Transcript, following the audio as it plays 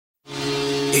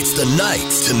It's the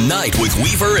Knights Tonight with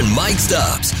Weaver and Mike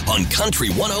Stubbs on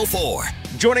Country 104.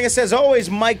 Joining us as always,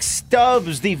 Mike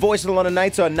Stubbs, the voice of the London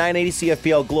Knights on 980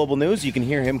 CFPL Global News. You can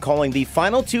hear him calling the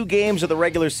final two games of the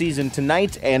regular season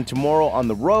tonight and tomorrow on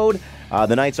the road.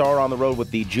 The Knights are on the road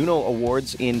with the Juno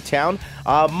Awards in town.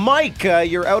 Mike,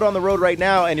 you're out on the road right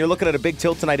now, and you're looking at a big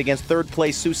tilt tonight against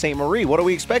third-place Sault Ste. Marie. What are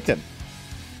we expecting?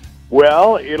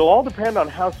 Well, it'll all depend on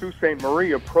how Sault Ste.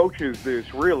 Marie approaches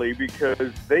this, really,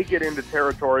 because they get into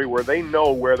territory where they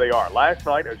know where they are. Last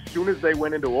night, as soon as they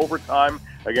went into overtime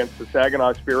against the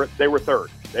Saginaw Spirit, they were third.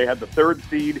 They had the third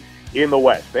seed in the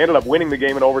West. They ended up winning the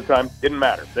game in overtime. Didn't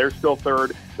matter. They're still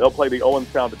third. They'll play the Owen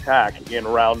Sound Attack in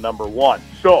round number one.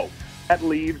 So that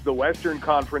leaves the Western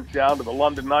Conference down to the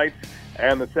London Knights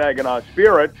and the Saginaw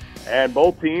Spirit, and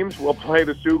both teams will play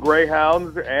the Sioux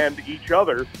Greyhounds and each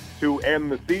other to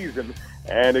end the season,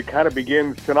 and it kind of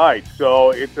begins tonight.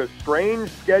 So it's a strange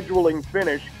scheduling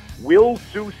finish. Will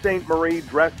Sault Ste. Marie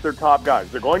dress their top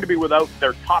guys? They're going to be without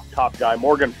their top guy,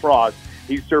 Morgan Frost.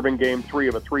 He's serving game 3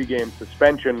 of a 3-game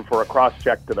suspension for a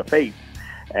cross-check to the face.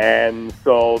 And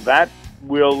so that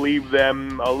will leave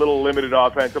them a little limited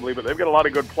offensively, but they've got a lot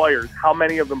of good players. How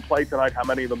many of them play tonight? How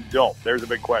many of them don't? There's a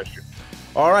big question.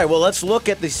 All right, well, let's look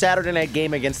at the Saturday night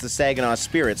game against the Saginaw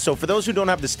Spirit. So for those who don't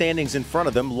have the standings in front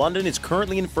of them, London is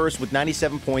currently in first with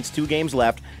 97 points, 2 games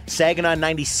left. Saginaw,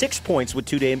 96 points with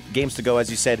 2 games to go. As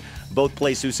you said, both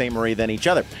play Sault Ste. Marie than each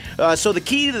other. So the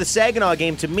key to the Saginaw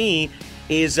game, to me,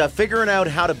 is figuring out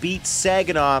how to beat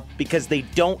Saginaw because they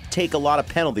don't take a lot of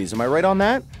penalties. Am I right on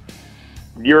that?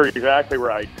 You're exactly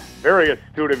right. Very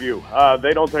astute of you.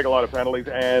 They don't take a lot of penalties,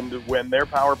 and when their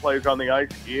power play is on the ice,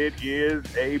 it is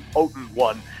a potent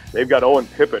one. They've got Owen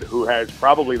Tippett, who has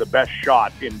probably the best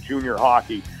shot in junior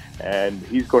hockey, and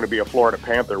he's going to be a Florida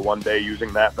Panther one day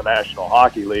using that in the National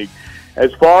Hockey League.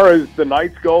 As far as the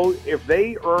Knights go, if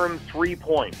they earn 3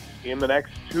 points in the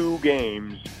next 2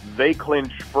 games, they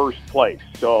clinch first place.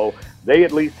 So they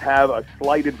at least have a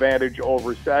slight advantage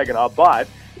over Saginaw, but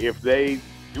if they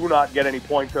do not get any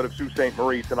points out of Sault Ste.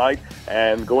 Marie tonight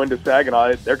and go into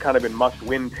Saginaw, they're kind of in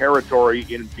must-win territory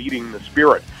in beating the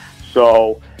Spirit.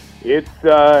 So it's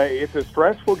a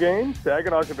stressful game.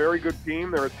 Saginaw's a very good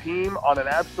team. They're a team on an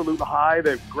absolute high.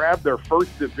 They've grabbed their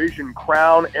first division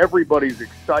crown. Everybody's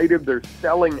excited. They're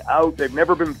selling out. They've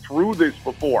never been through this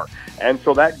before, and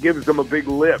so that gives them a big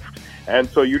lift. And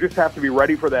so you just have to be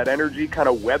ready for that energy, kind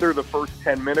of weather the first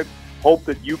 10 minutes, hope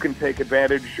that you can take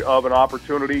advantage of an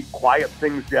opportunity, quiet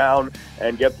things down,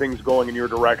 and get things going in your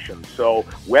direction. So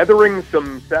weathering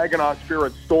some Saginaw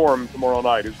Spirit storm tomorrow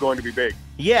night is going to be big.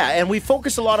 Yeah, and we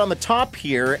focus a lot on the top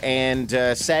here, and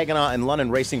Saginaw and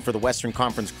London racing for the Western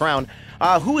Conference crown.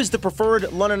 Who is the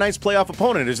preferred London Knights playoff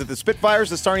opponent? Is it the Spitfires,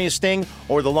 the Sarnia Sting,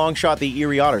 or the long shot, the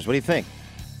Erie Otters? What do you think?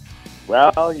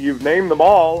 Well, you've named them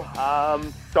all.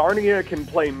 Sarnia can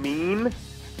play mean,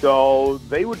 so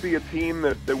they would be a team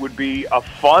that would be a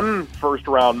fun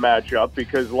first-round matchup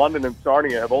because London and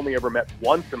Sarnia have only ever met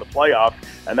once in the playoffs,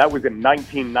 and that was in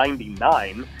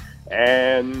 1999.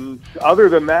 And other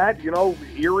than that, you know,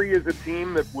 Erie is a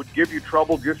team that would give you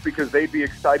trouble just because they'd be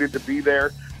excited to be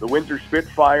there. The Windsor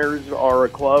Spitfires are a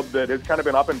club that has kind of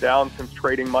been up and down since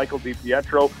trading Michael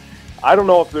DiPietro. I don't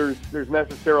know if there's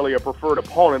necessarily a preferred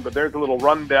opponent, but there's a little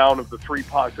rundown of the 3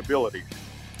 possibilities.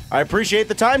 I appreciate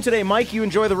the time today, Mike. You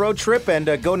enjoy the road trip,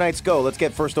 and go Knights go. Let's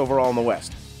get first overall in the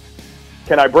West.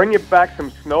 Can I bring you back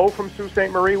some snow from Sault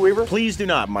Ste. Marie, Weaver? Please do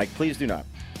not, Mike. Please do not.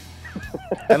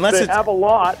 They have a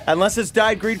lot. Unless it's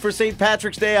dyed green for St.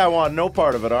 Patrick's Day, I want no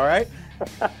part of it, all right?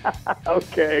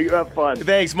 Okay, you have fun.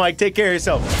 Thanks, Mike. Take care of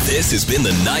yourself. This has been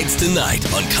the Knights Tonight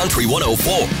on Country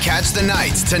 104. Catch the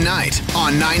Knights tonight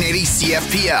on 980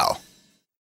 CFPL.